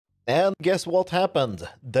And guess what happened?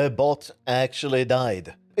 The bot actually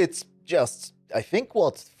died. It's just, I think,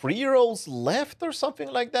 what, 3 rows left or something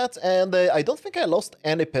like that? And I don't think I lost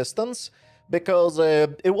any pistons, because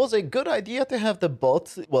it was a good idea to have the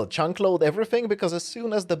bot, well, chunk load everything, because as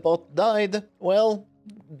soon as the bot died, well,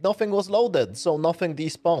 nothing was loaded, so nothing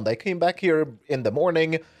despawned. I came back here in the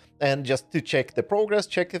morning and just to check the progress,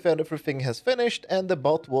 check if everything has finished, and the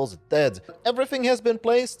bot was dead. Everything has been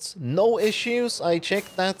placed, no issues. I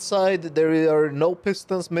checked that side, there are no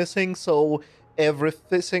pistons missing, so every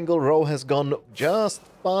single row has gone just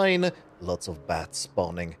fine. Lots of bats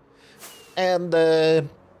spawning. And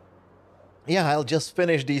yeah, I'll just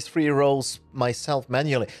finish these 3 rows myself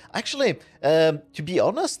manually. Actually, to be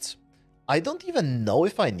honest, I don't even know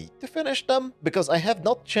if I need to finish them, because I have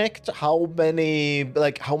not checked how many,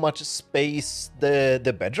 like, how much space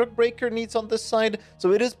the bedrock breaker needs on this side.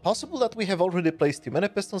 So it is possible that we have already placed too many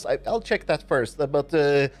pistons. I'll check that first, but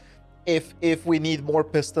if we need more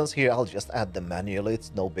pistons here, I'll just add them manually.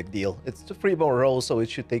 It's no big deal. It's 3 more rows, so it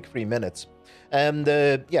should take 3 minutes. And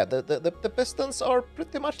yeah, the pistons are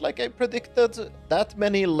pretty much like I predicted. That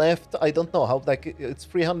many left. I don't know how, like, it's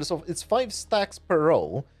 300, so it's 5 stacks per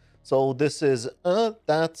row. So this is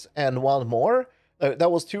that and 1 more.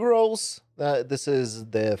 That was 2 rows. This is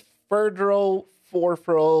the 3rd row, 4th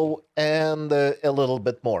row, and a little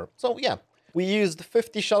bit more. So yeah, we used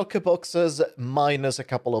 50 shulker boxes minus a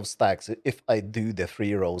couple of stacks if I do the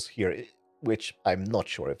 3 rows here, which I'm not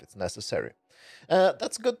sure if it's necessary.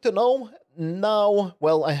 That's good to know. Now,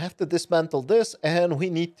 well, I have to dismantle this, and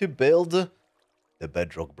we need to build the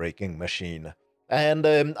bedrock breaking machine. And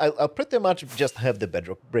I'll pretty much just have the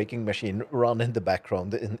bedrock breaking machine run in the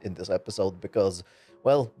background in this episode, because,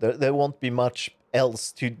 well, there won't be much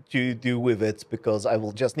else to do with it, because I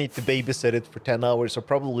will just need to babysit it for 10 hours, or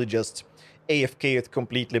probably just AFK it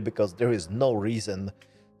completely, because there is no reason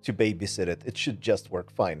to babysit it. It should just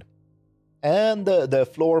work fine. And the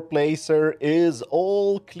floor placer is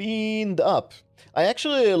all cleaned up. I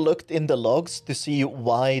actually looked in the logs to see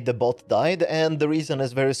why the bot died, and the reason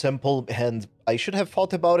is very simple, and I should have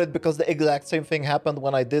thought about it, because the exact same thing happened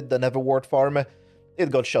when I did the Neverward farm. It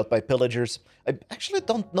got shot by pillagers. I actually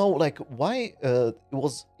don't know, like, why it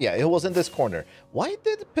was in this corner. Why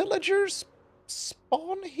did pillagers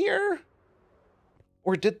spawn here?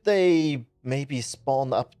 Or did they maybe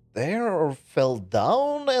spawn up there, or fell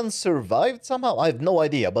down and survived somehow? I have no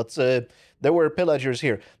idea, but there were pillagers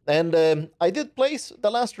here. And I did place the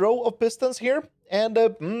last row of pistons here, and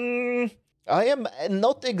I am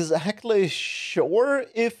not exactly sure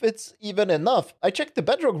if it's even enough. I checked the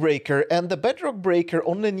bedrock breaker, and the bedrock breaker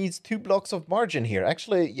only needs 2 blocks of margin here.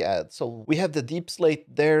 Actually, yeah, so we have the deep slate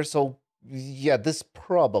there, so yeah, this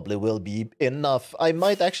probably will be enough. I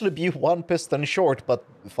might actually be 1 piston short, but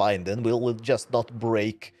fine, then we'll just not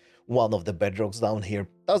break one of the bedrocks down here.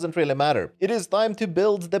 Doesn't really matter. It is time to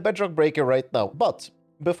build the bedrock breaker right now. But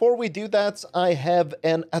before we do that, I have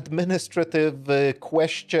an administrative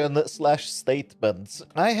question/statement.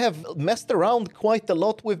 I have messed around quite a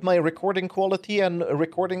lot with my recording quality and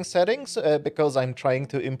recording settings, because I'm trying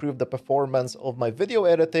to improve the performance of my video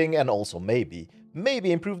editing, and also maybe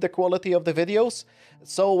improve the quality of the videos.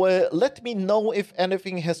 So let me know if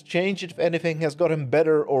anything has changed, if anything has gotten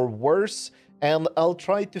better or worse, and I'll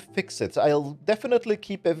try to fix it. I'll definitely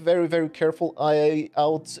keep a very, very careful eye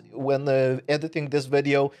out when editing this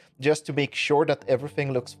video, just to make sure that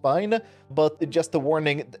everything looks fine. But just a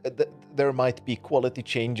warning, there might be quality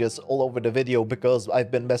changes all over the video, because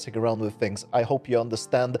I've been messing around with things. I hope you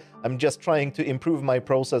understand. I'm just trying to improve my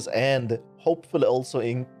process, and hopefully also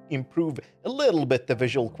improve a little bit the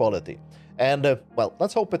visual quality. And, well,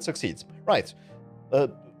 let's hope it succeeds. Right.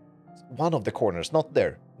 One of the corners, not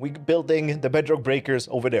there. We're building the bedrock breakers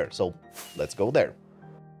over there, so let's go there.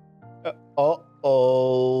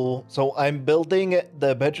 Uh-oh. So I'm building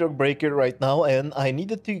the bedrock breaker right now, and I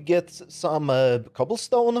needed to get some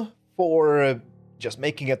cobblestone for just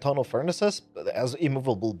making a ton of furnaces as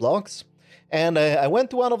immovable blocks. And I went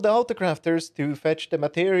to one of the autocrafters to fetch the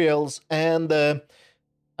materials, and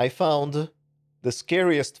I found the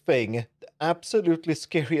scariest thing, the absolutely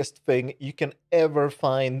scariest thing you can ever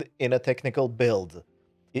find in a technical build.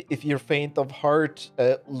 If you're faint of heart,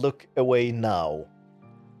 look away now.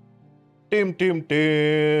 Dim, dim,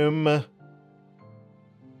 dim.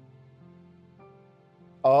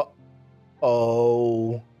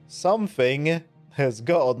 Uh-oh. Something has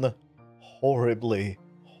gone horribly,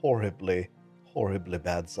 horribly, horribly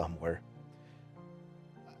bad somewhere.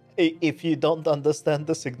 If you don't understand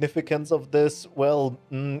the significance of this, well,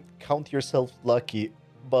 count yourself lucky,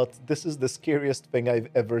 but this is the scariest thing I've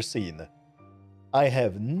ever seen. I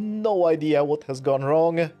have no idea what has gone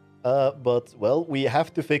wrong, But, well, we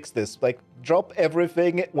have to fix this. Like, drop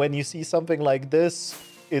everything when you see something like this.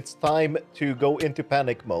 It's time to go into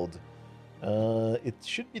panic mode. It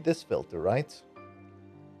should be this filter, right?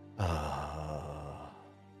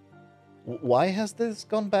 Why has this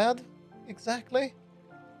gone bad? Exactly?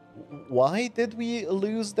 Why did we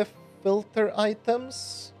lose the filter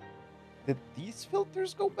items? Did these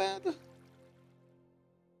filters go bad?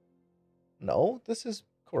 No, this is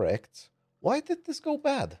correct. Why did this go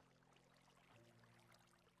bad?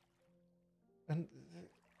 And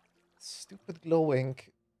stupid glow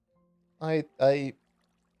ink.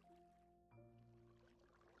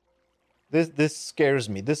 This scares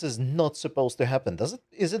me. This is not supposed to happen, does it?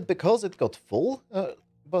 Is it because it got full?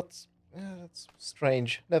 But it's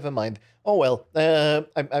strange. Never mind. Oh well.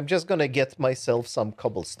 I'm just gonna get myself some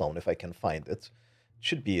cobblestone if I can find it.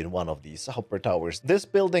 Should be in one of these hopper towers. This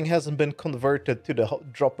building hasn't been converted to the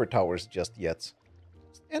dropper towers just yet.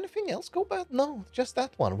 Anything else go bad? No, just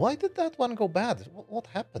that one. Why did that one go bad? What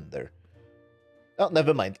happened there? Oh,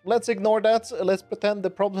 never mind. Let's ignore that. Let's pretend the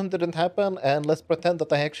problem didn't happen, and let's pretend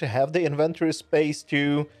that I actually have the inventory space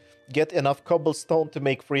to get enough cobblestone to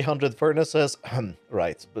make 300 furnaces.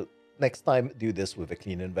 Right, but next time, do this with a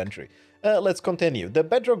clean inventory. Let's continue. The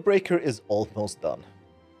bedrock breaker is almost done.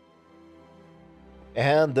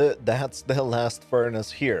 And that's the last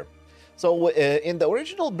furnace here. So in the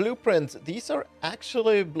original blueprint, these are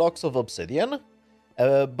actually blocks of obsidian.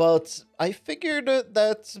 But I figured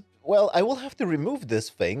that, well, I will have to remove this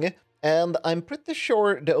thing. And I'm pretty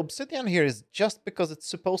sure the obsidian here is just because it's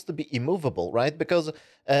supposed to be immovable, right? Because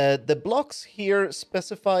the blocks here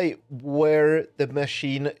specify where the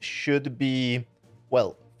machine should be,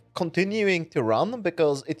 well, continuing to run,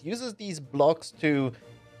 because it uses these blocks to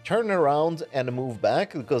turn around and move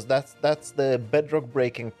back, because that's the bedrock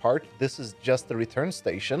breaking part. This is just the return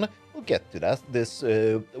station. We'll get to that, this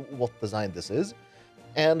what design this is.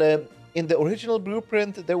 And in the original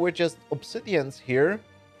blueprint, there were just obsidians here.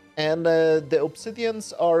 And the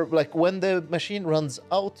obsidians are like when the machine runs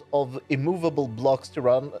out of immovable blocks to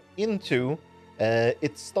run into,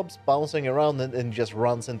 it stops bouncing around and just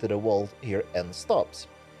runs into the wall here and stops.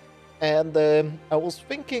 And I was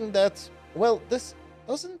thinking that, well, this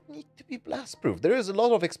doesn't need to be blast-proof. There is a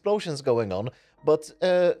lot of explosions going on, but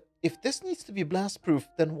if this needs to be blast-proof,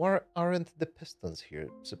 then why aren't the pistons here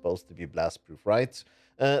supposed to be blast-proof, right?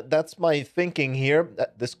 That's my thinking here.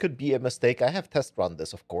 This could be a mistake. I have test run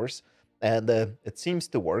this, of course, and it seems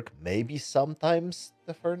to work. Maybe sometimes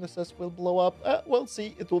the furnaces will blow up. We'll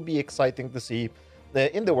see. It will be exciting to see.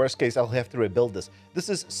 In the worst case, I'll have to rebuild this. This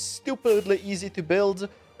is stupidly easy to build.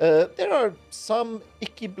 There are some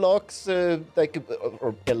icky blocks,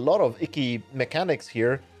 or a lot of icky mechanics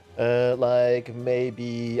here. Like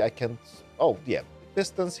maybe I can... Oh, yeah.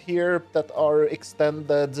 Pistons here that are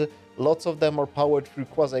extended. Lots of them are powered through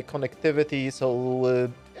quasi-connectivity, so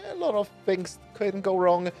a lot of things can go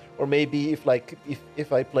wrong. Or maybe if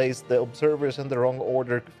I placed the observers in the wrong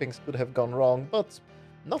order, things could have gone wrong. But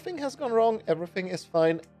nothing has gone wrong. Everything is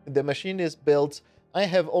fine. The machine is built. I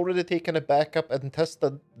have already taken a backup and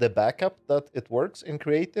tested the backup that it works in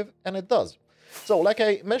creative, and it does. So, like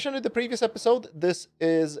I mentioned in the previous episode, this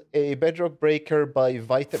is a bedrock breaker by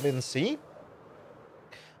Vitamin C.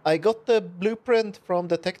 I got the blueprint from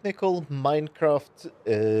the technical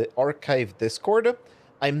Minecraft archive Discord.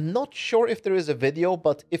 I'm not sure if there is a video,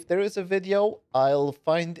 but if there is a video, I'll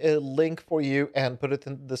find a link for you and put it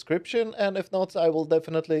in the description. And if not, I will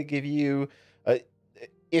definitely give you...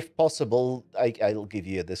 if possible, I'll give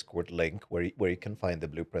you a Discord link where you can find the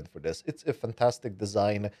blueprint for this. It's a fantastic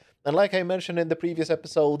design. And like I mentioned in the previous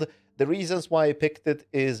episode, the reasons why I picked it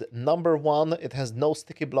is, number one, it has no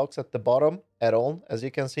sticky blocks at the bottom at all, as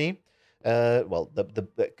you can see. Well,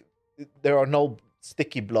 there are no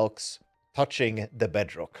sticky blocks touching the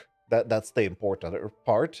bedrock. That's the important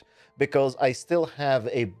part, because I still have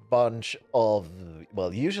a bunch of,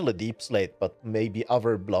 well, usually deep slate, but maybe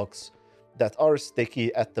other blocks that are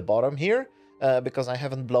sticky at the bottom here, because I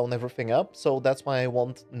haven't blown everything up. So that's why I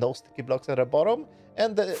want no sticky blocks at the bottom.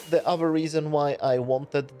 And the other reason why I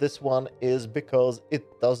wanted this one is because it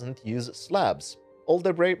doesn't use slabs. All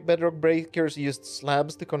the bedrock breakers used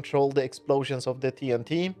slabs to control the explosions of the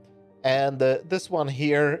TNT. And this one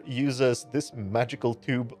here uses this magical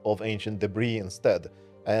tube of ancient debris instead.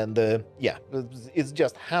 And yeah, it's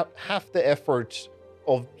just half the effort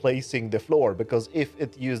of placing the floor, because if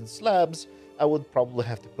it used slabs, I would probably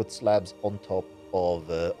have to put slabs on top of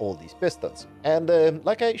all these pistons. And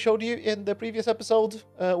like I showed you in the previous episode,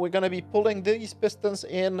 we're gonna be pulling these pistons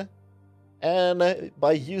in, and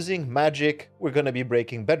by using magic, we're gonna be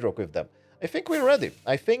breaking bedrock with them. I think we're ready.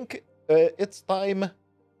 I think it's time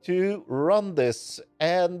to run this,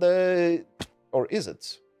 and or is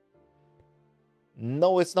it?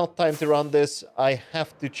 No, it's not time to run this. I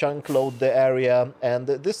have to chunk load the area, and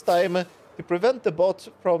this time, to prevent the bot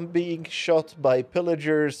from being shot by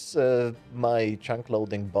pillagers, my chunk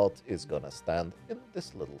loading bot is gonna stand in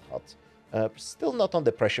this little hut. Still not on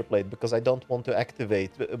the pressure plate because I don't want to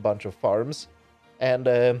activate a bunch of farms. And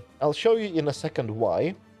I'll show you in a second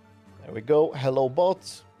why. There we go. Hello,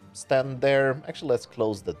 bot. Stand there. Actually, let's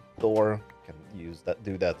close the door. Can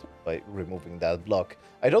do that by removing that block.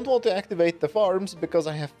 I don't want to activate the farms because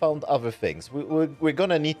I have found other things. We're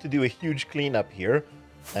gonna need to do a huge cleanup here.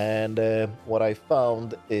 And what I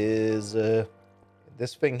found is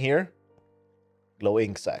this thing here. Glow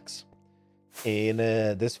ink sacks. In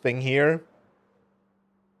this thing here,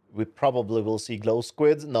 we probably will see glow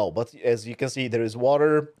squids. No, but as you can see, there is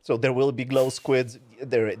water, so there will be glow squids.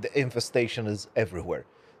 The infestation is everywhere.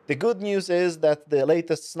 The good news is that the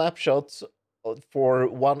latest snapshots for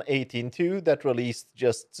 1.18.2 that released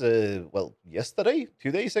just, well, yesterday,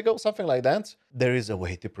 2 days ago, something like that, there is a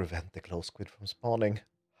way to prevent the glow squid from spawning.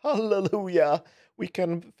 Hallelujah! We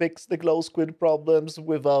can fix the glow squid problems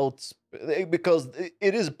without... because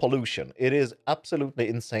it is pollution. It is absolutely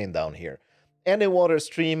insane down here. Any water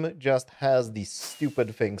stream just has these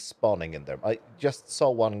stupid things spawning in them. I just saw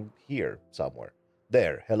one here somewhere.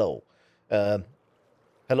 There, hello.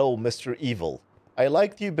 Hello, Mr. Evil. I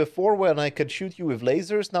liked you before when I could shoot you with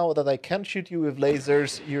lasers. Now that I can't shoot you with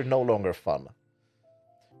lasers, you're no longer fun.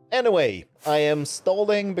 Anyway, I am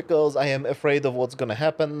stalling because I am afraid of what's gonna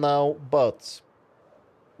happen now, but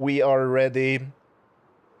we are ready.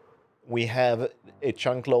 We have a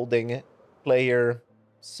chunk loading player,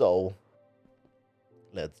 so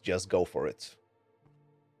let's just go for it.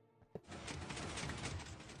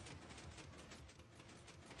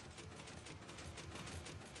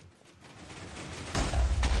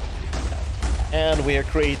 And we are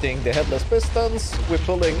creating the headless pistons. We're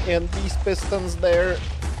pulling in these pistons there.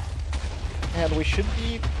 And we should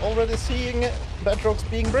be already seeing bedrocks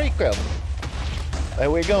being broken.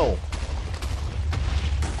 There we go.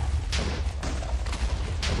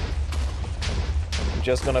 I'm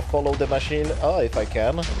just gonna follow the machine. Oh, if I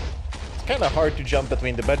can. It's kind of hard to jump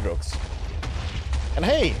between the bedrocks. And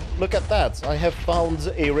hey, look at that. I have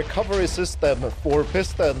found a recovery system for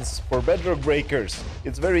pistons, for bedrock breakers.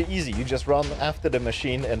 It's very easy. You just run after the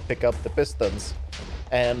machine and pick up the pistons.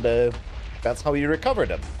 And that's how you recover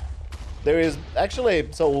them. There is actually,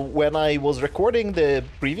 so when I was recording the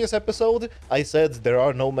previous episode, I said there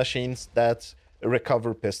are no machines that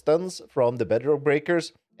recover pistons from the bedrock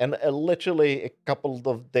breakers. And literally a couple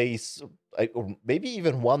of days, or maybe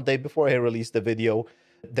even 1 day before I released the video,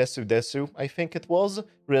 Desu, I think it was,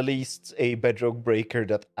 released a bedrock breaker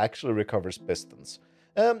that actually recovers pistons.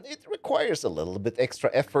 It requires a little bit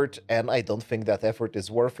extra effort, and I don't think that effort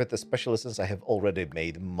is worth it, especially since I have already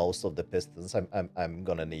made most of the pistons I'm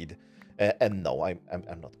gonna need. And no, I'm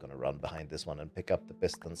not gonna run behind this one and pick up the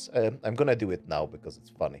pistons. I'm gonna do it now because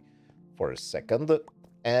it's funny for a second.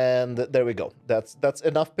 And there we go. That's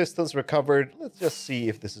enough pistons recovered. Let's just see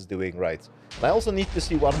if this is doing right. And I also need to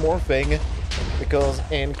see one more thing, because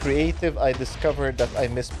in creative I discovered that I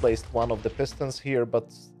misplaced one of the pistons here,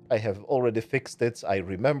 but I have already fixed it. I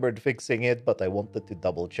remembered fixing it, but I wanted to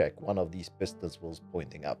double check. One of these pistons was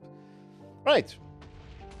pointing up. Right.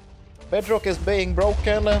 Bedrock is being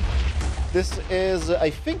broken. This is, I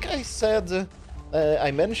think I said,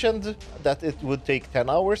 I mentioned that it would take 10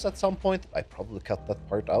 hours at some point. I probably cut that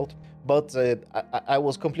part out, but I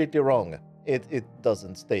was completely wrong. It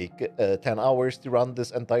doesn't take 10 hours to run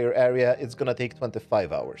this entire area. It's gonna take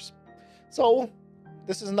 25 hours. So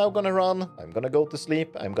this is now gonna run. I'm gonna go to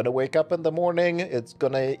sleep. I'm gonna wake up in the morning. It's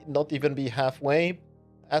gonna not even be halfway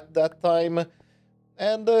at that time.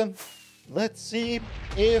 And let's see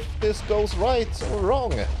if this goes right or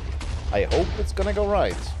wrong. I hope it's gonna go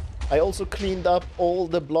right. I also cleaned up all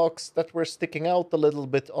the blocks that were sticking out a little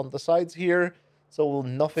bit on the sides here, so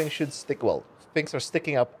nothing should stick. Well, things are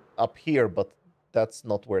sticking up here, but that's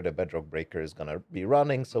not where the bedrock breaker is gonna be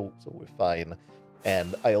running, so we're fine.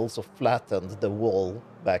 And I also flattened the wall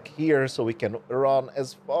back here so we can run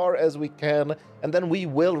as far as we can, and then we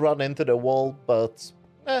will run into the wall, but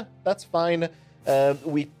that's fine.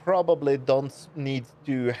 We probably don't need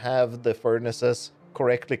to have the furnaces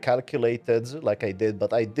correctly calculated like I did,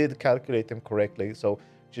 but I did calculate them correctly, so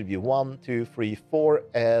it should be 1, 2, 3, 4,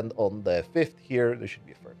 and on the 5th here there should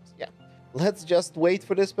be a furnace. Yeah, let's just wait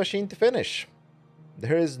for this machine to finish.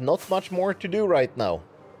 There is not much more to do right now.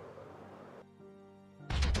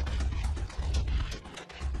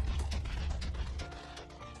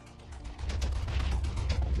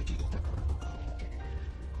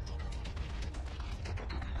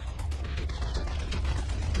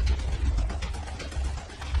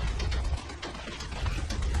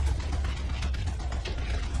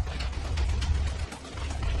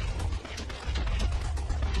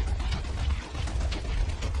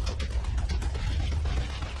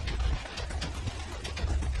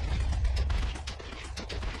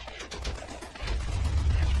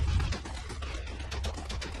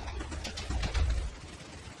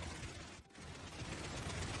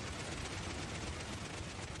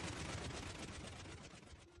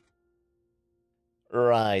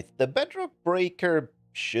 Right, the bedrock breaker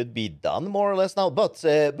should be done more or less now, but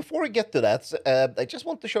before we get to that, I just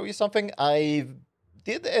want to show you something. I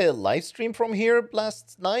did a live stream from here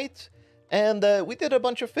last night, and we did a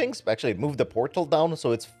bunch of things. Actually, moved the portal down,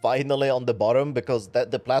 so it's finally on the bottom, because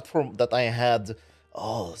the platform that I had,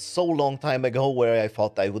 oh, so long time ago, where I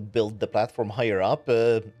thought I would build the platform higher up,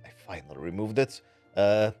 I finally removed it.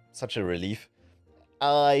 Such a relief.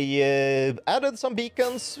 I added some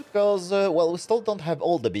beacons because, well, we still don't have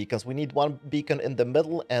all the beacons. We need one beacon in the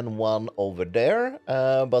middle and one over there,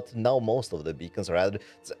 but now most of the beacons are added.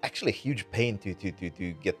 It's actually a huge pain to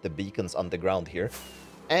get the beacons underground here.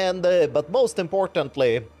 And, but most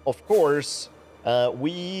importantly, of course,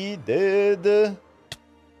 we did...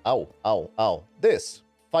 ow. This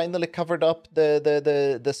finally covered up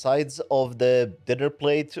the sides of the dinner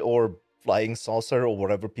plate, or flying saucer, or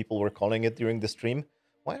whatever people were calling it during the stream.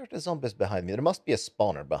 Why are the zombies behind me? There must be a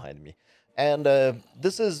spawner behind me. And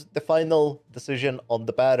this is the final decision on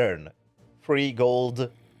the pattern. 3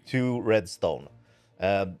 gold, 2 redstone.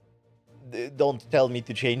 Don't tell me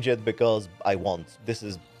to change it, because I won't. This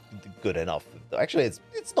is good enough. Actually,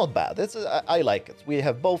 it's not bad. I like it. We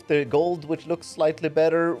have both the gold, which looks slightly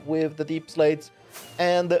better with the deep slates,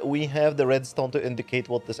 and we have the redstone to indicate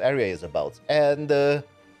what this area is about. And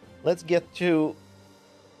let's get to...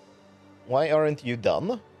 Why aren't you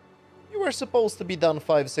done? You were supposed to be done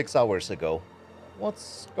 5-6 hours ago.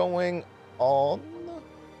 What's going on?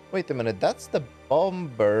 Wait a minute, that's the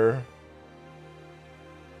bomber.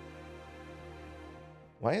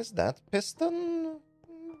 Why is that piston?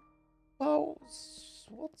 Oh,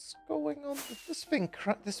 what's going on? This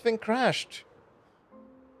thing crashed.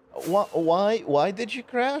 Why did you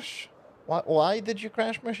crash? Why did you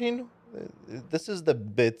crash, machine? This is the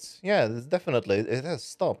bit. Yeah, it's definitely. It has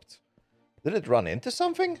stopped. Did it run into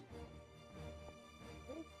something?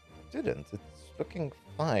 It didn't. It's looking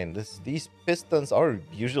fine. These pistons are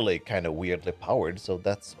usually kind of weirdly powered, so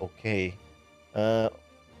that's okay. Is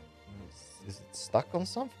it stuck on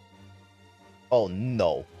something? Oh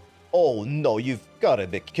no. Oh no, you've gotta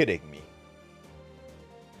be kidding me.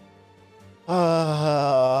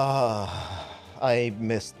 I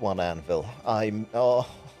missed one anvil. Oh.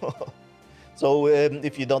 So,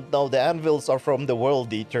 if you don't know, the anvils are from the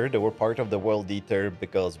World Eater. They were part of the World Eater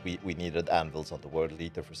because we needed anvils on the World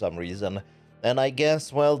Eater for some reason. And I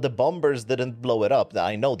guess, well, the bombers didn't blow it up.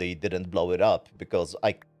 I know they didn't blow it up because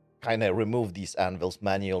I kind of removed these anvils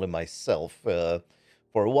manually myself for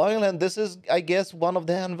a while. And this is, I guess, one of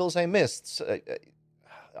the anvils I missed.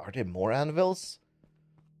 Are there more anvils?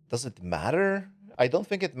 Does it matter? I don't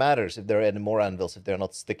think it matters if there are any more anvils if they're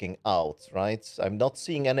not sticking out, right? I'm not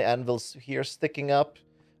seeing any anvils here sticking up.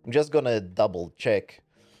 I'm just gonna double check.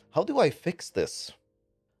 How do I fix this?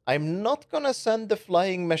 I'm not gonna send the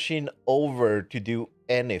flying machine over to do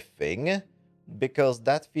anything, because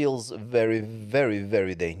that feels very, very,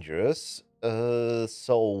 very dangerous.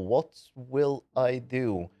 So what will I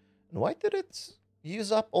do? And why did it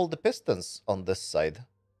use up all the pistons on this side?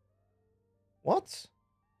 What?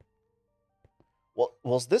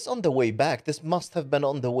 Was this on the way back? This must have been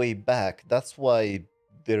on the way back. That's why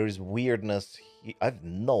there is weirdness. I have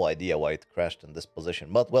no idea why it crashed in this position.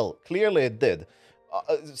 But, well, clearly it did.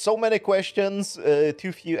 So many questions,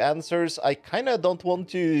 too few answers. I kind of don't want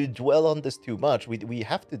to dwell on this too much. We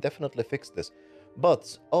have to definitely fix this.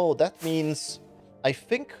 But, oh, that means... I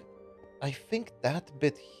think that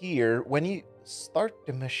bit here, when you start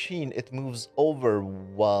the machine, it moves over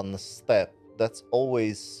one step. That's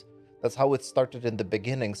always... That's how it started in the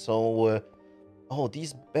beginning, so... oh,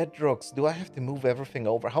 these bedrocks, do I have to move everything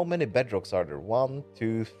over? How many bedrocks are there? 1,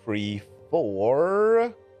 2, 3,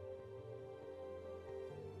 4...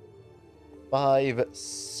 5,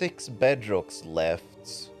 6 bedrocks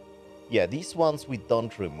left. Yeah, these ones we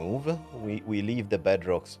don't remove. We leave the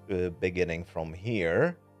bedrocks beginning from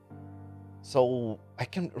here. So I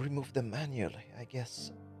can remove them manually, I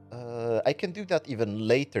guess. I can do that even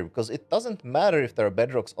later, because it doesn't matter if there are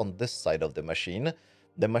bedrocks on this side of the machine.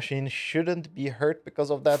 The machine shouldn't be hurt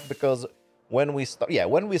because of that, because when we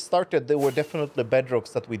started, there were definitely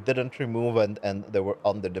bedrocks that we didn't remove and they were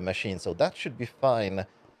under the machine, so that should be fine.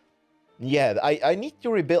 Yeah, I need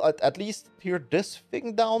to rebuild, at least tear this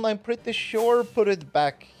thing down, I'm pretty sure. Put it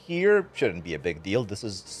back here. Shouldn't be a big deal. This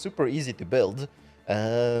is super easy to build.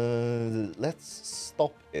 Let's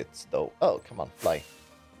stop it, though. Oh, come on, fly.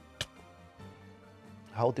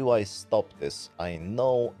 How do I stop this? I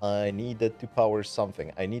know I needed to power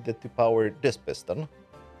something. I needed to power this piston.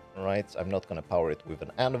 Right, I'm not going to power it with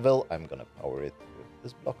an anvil. I'm going to power it with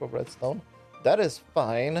this block of redstone. That is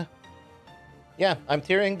fine. Yeah, I'm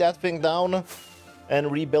tearing that thing down.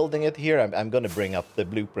 and rebuilding it here. I'm going to bring up the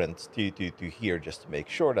blueprint to here just to make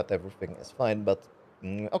sure that everything is fine. But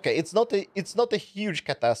okay, it's not a huge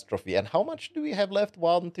catastrophe. And how much do we have left?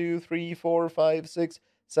 1, 2, 3, 4, 5, 6,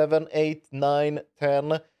 7, 8, 9,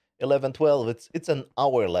 10, 11, 12. It's an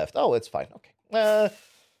hour left. Oh, it's fine. Okay.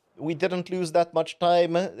 We didn't lose that much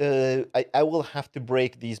time. I will have to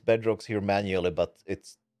break these bedrocks here manually, but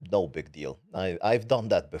it's no big deal. I've done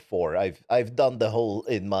that before. I've done the hole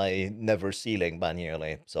in my never sealing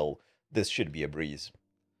manually, so this should be a breeze.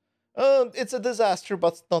 It's a disaster,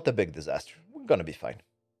 but not a big disaster. We're gonna be fine.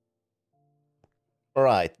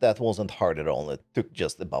 Alright, that wasn't hard at all. It took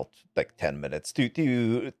just about like 10 minutes to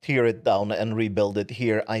tear it down and rebuild it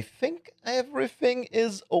here. I think everything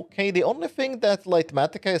is okay. The only thing that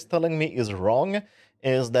Lightmatica is telling me is wrong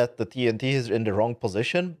is that the TNT is in the wrong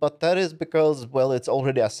position, but that is because, well, it's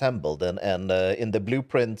already assembled, and in the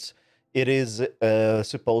blueprints, it is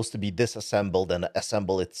supposed to be disassembled and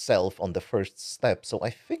assemble itself on the first step, so I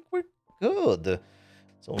think we're good.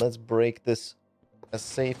 So let's break this as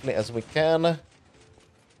safely as we can.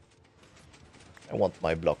 I want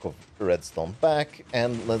my block of redstone back,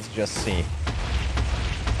 and let's just see.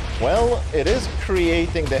 Well, it is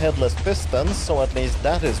creating the headless pistons, so at least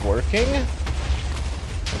that is working.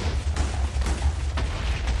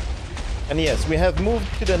 And yes, we have moved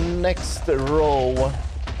to the next row.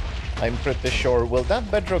 I'm pretty sure. Will that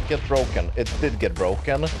bedrock get broken? It did get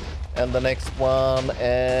broken. And the next one,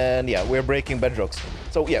 and yeah, we're breaking bedrocks.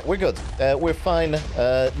 So yeah, we're good. We're fine.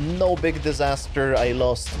 No big disaster. I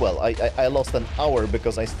lost, well, I lost an hour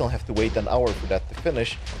because I still have to wait an hour for that to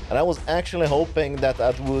finish. And I was actually hoping that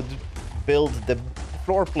I would build the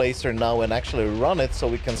floor placer now and actually run it so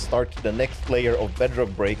we can start the next layer of bedrock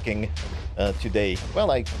breaking today. Well,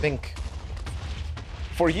 I think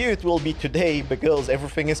for you it will be today because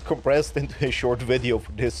everything is compressed into a short video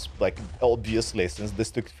for this, like, obviously, since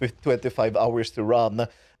this took 25 hours to run,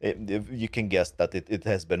 you can guess that it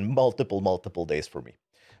has been multiple days for me.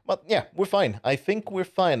 But yeah, we're fine. I think we're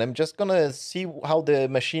fine. I'm just gonna see how the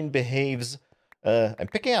machine behaves. I'm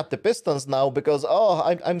picking up the pistons now because, oh,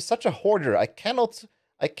 I'm such a hoarder. I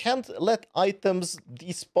can't let items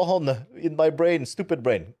despawn in my brain. Stupid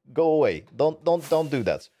brain. Go away. Don't do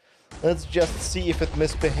that. Let's just see if it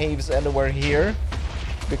misbehaves anywhere here,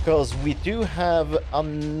 because we do have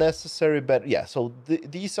unnecessary bed. Yeah, so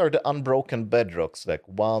these are the unbroken bedrocks, like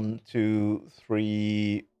 1, 2,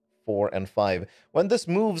 3, 4, and 5. When this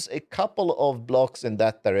moves a couple of blocks in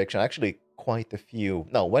that direction, actually quite a few.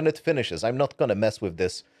 Now, when it finishes, I'm not gonna mess with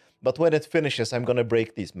this, but when it finishes, I'm gonna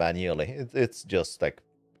break these manually. It's just like,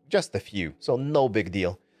 just a few, so no big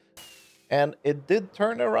deal. And it did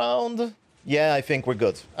turn around. Yeah, I think we're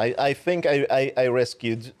good. I think I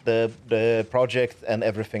rescued the project and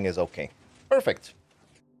everything is okay. Perfect.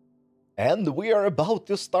 And we are about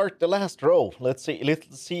to start the last row. Let's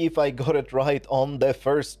see if I got it right on the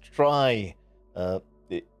first try.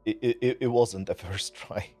 It wasn't the first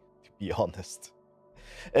try, to be honest.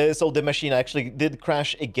 So the machine actually did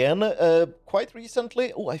crash again quite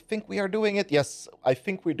recently. Oh, I think we are doing it. Yes, I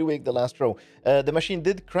think we're doing the last row. The machine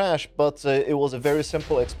did crash, but it was a very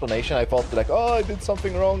simple explanation. I thought like, oh, I did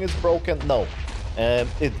something wrong, it's broken. No,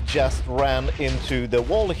 it just ran into the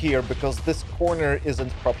wall here because this corner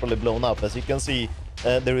isn't properly blown up. As you can see,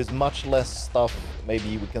 there is much less stuff.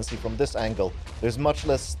 Maybe we can see from this angle. There's much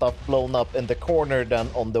less stuff blown up in the corner than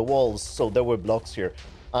on the walls. So there were blocks here.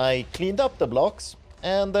 I cleaned up the blocks.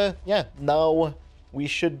 And yeah, now we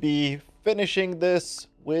should be finishing this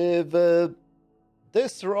with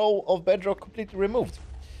this row of bedrock completely removed.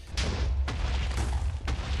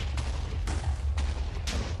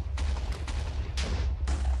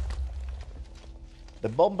 The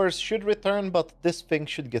bombers should return, but this thing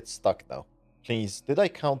should get stuck now. Please, did I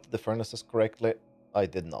count the furnaces correctly? I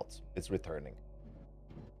did not. It's returning.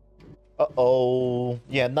 Uh-oh.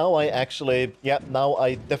 Yeah, now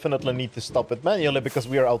I definitely need to stop it manually because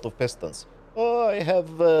we are out of pistons. Oh, I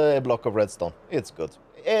have a block of redstone. It's good.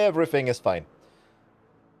 Everything is fine.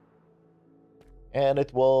 And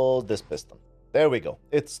it was this piston. There we go.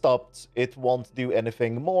 It stopped. It won't do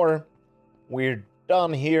anything more. We're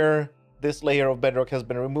done here. This layer of bedrock has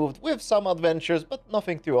been removed with some adventures, but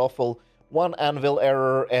nothing too awful. One anvil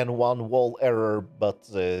error and one wall error, but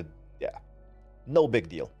yeah, no big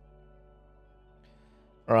deal.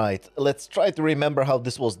 Right, let's try to remember how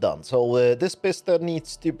this was done. So this piston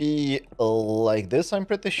needs to be like this, I'm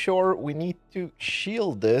pretty sure. We need to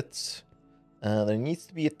shield it. There needs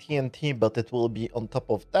to be a TNT, but it will be on top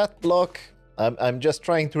of that block. I'm just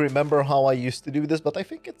trying to remember how I used to do this, but I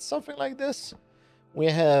think it's something like this. We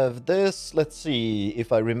have this. Let's see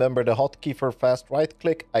if I remember the hotkey for fast right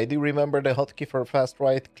click. I do remember the hotkey for fast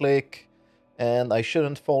right click. And I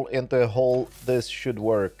shouldn't fall into a hole. This should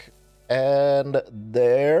work. And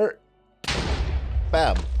there.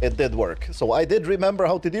 Bam. It did work. So I did remember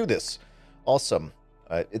how to do this. Awesome.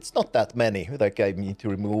 It's not that many. Like I need to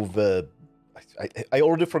remove... I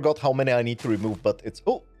already forgot how many I need to remove, but it's...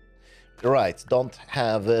 Oh! Right. Don't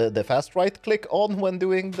have the fast right click on when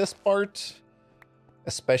doing this part.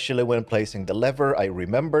 Especially when placing the lever. I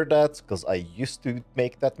remember that because I used to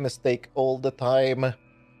make that mistake all the time.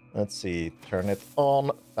 Let's see. Turn it on.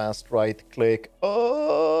 Fast right click.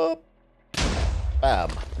 Up. Bam.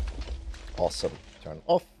 Awesome. Turn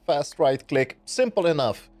off. Fast right click. Simple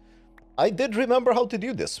enough. I did remember how to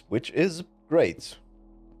do this, which is great.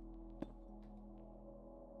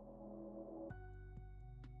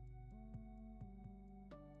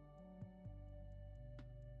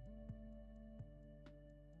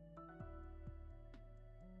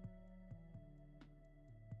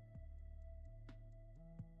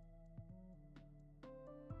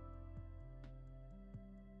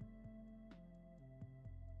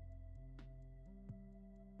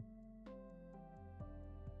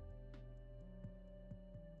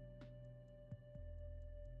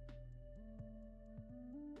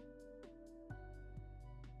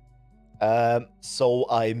 So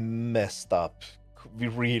I messed up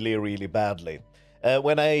really, really badly.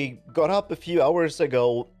 When I got up a few hours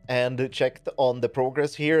ago and checked on the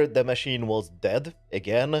progress here, the machine was dead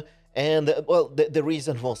again. And, well, the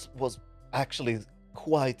reason was actually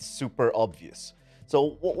quite super obvious.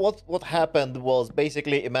 So what happened was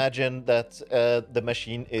basically imagine that the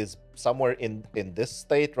machine is somewhere in this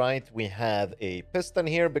state, right? We have a piston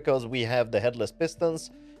here because we have the headless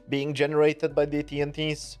pistons being generated by the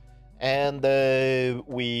TNTs. And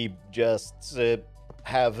we just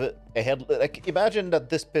have a head... Like, imagine that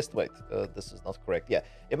this piston... Wait, this is not correct. Yeah,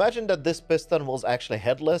 imagine that this piston was actually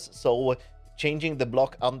headless, so changing the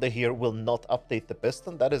block under here will not update the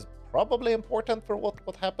piston. That is probably important for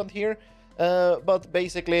what happened here. But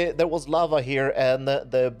basically, there was lava here, and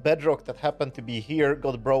the bedrock that happened to be here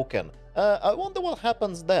got broken. I wonder what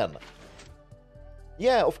happens then.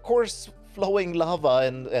 Yeah, of course, flowing lava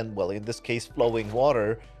and well, in this case, flowing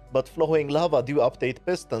water... But flowing lava do update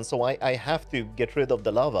pistons, so I have to get rid of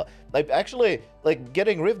the lava. Actually, like,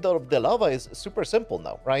 getting rid of the lava is super simple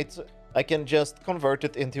now, right? I can just convert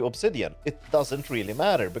it into obsidian. It doesn't really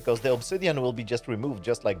matter, because the obsidian will be just removed,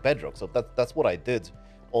 just like bedrock. So that's what I did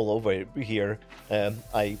all over here.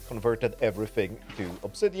 I converted everything to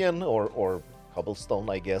obsidian, or cobblestone,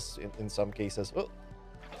 I guess, in some cases. Oh,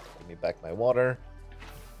 give me back my water.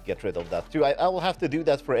 Get rid of that too. I will have to do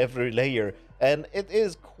that for every layer, and it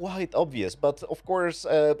is quite obvious, but of course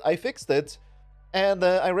I fixed it, and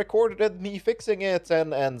I recorded me fixing it,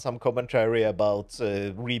 and some commentary about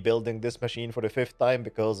rebuilding this machine for the 5th time,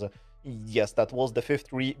 because yes, that was the 5th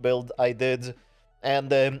rebuild I did.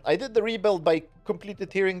 And I did the rebuild by completely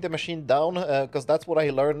tearing the machine down, because that's what I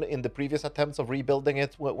learned in the previous attempts of rebuilding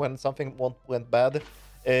it when something went bad.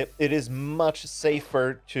 It is much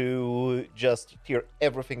safer to just tear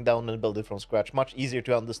everything down and build it from scratch. Much easier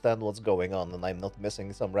to understand what's going on, and I'm not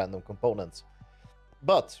missing some random components.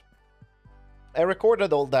 But I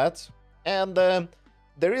recorded all that, and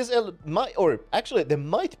there is there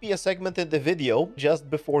might be a segment in the video just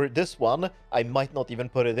before this one. I might not even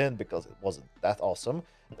put it in because it wasn't that awesome,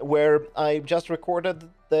 where I just recorded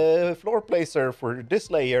the floor placer for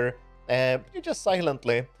this layer, just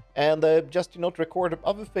silently. And just to not record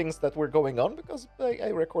other things that were going on, because I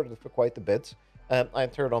recorded for quite a bit. I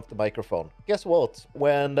turned off the microphone. Guess what?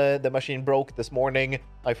 When the machine broke this morning,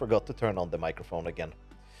 I forgot to turn on the microphone again.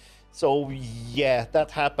 So yeah,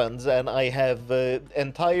 that happens, and I have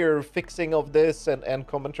entire fixing of this and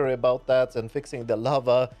commentary about that, and fixing the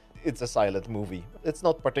lava. It's a silent movie. It's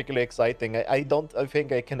not particularly exciting. I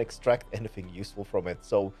think I can extract anything useful from it.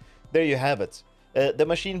 So there you have it. The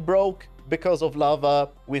machine broke because of lava.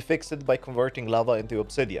 We fixed it by converting lava into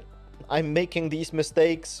obsidian. I'm making these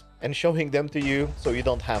mistakes and showing them to you so you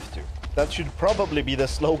don't have to. That should probably be the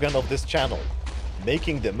slogan of this channel.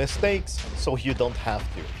 Making the mistakes so you don't have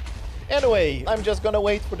to. Anyway, I'm just gonna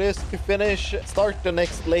wait for this to finish, start the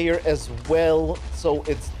next layer as well, so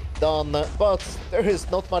it's done. But there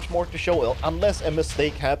is not much more to show. Well, unless a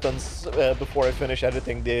mistake happens before I finish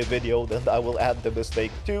editing the video, then I will add the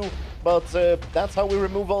mistake too. But that's how we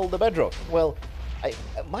remove all the bedrock. Well, I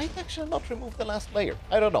might actually not remove the last layer.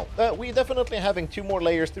 I don't know. We're definitely having 2 more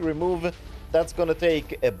layers to remove. That's gonna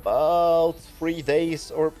take about 3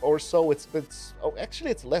 days or so.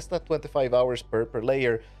 Actually, it's less than 25 hours per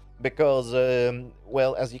layer, because,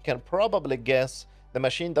 well, as you can probably guess, the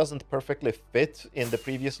machine doesn't perfectly fit in the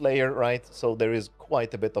previous layer, right? So there is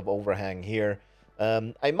quite a bit of overhang here.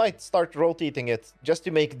 I might start rotating it just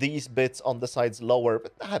to make these bits on the sides lower,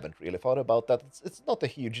 but I haven't really thought about that. It's not a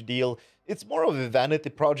huge deal. It's more of a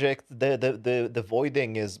vanity project. The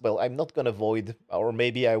voiding is, well, I'm not gonna void, or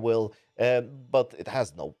maybe I will, but it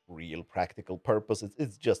has no real practical purpose.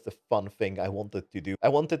 It's just a fun thing I wanted to do. I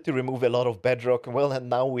wanted to remove a lot of bedrock, well, and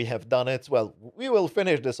now we have done it. Well, we will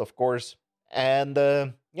finish this, of course, and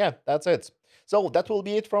yeah, that's it. So that will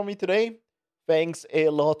be it from me today. Thanks a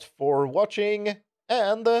lot for watching,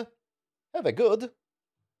 and have a good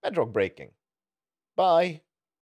bedrock breaking. Bye.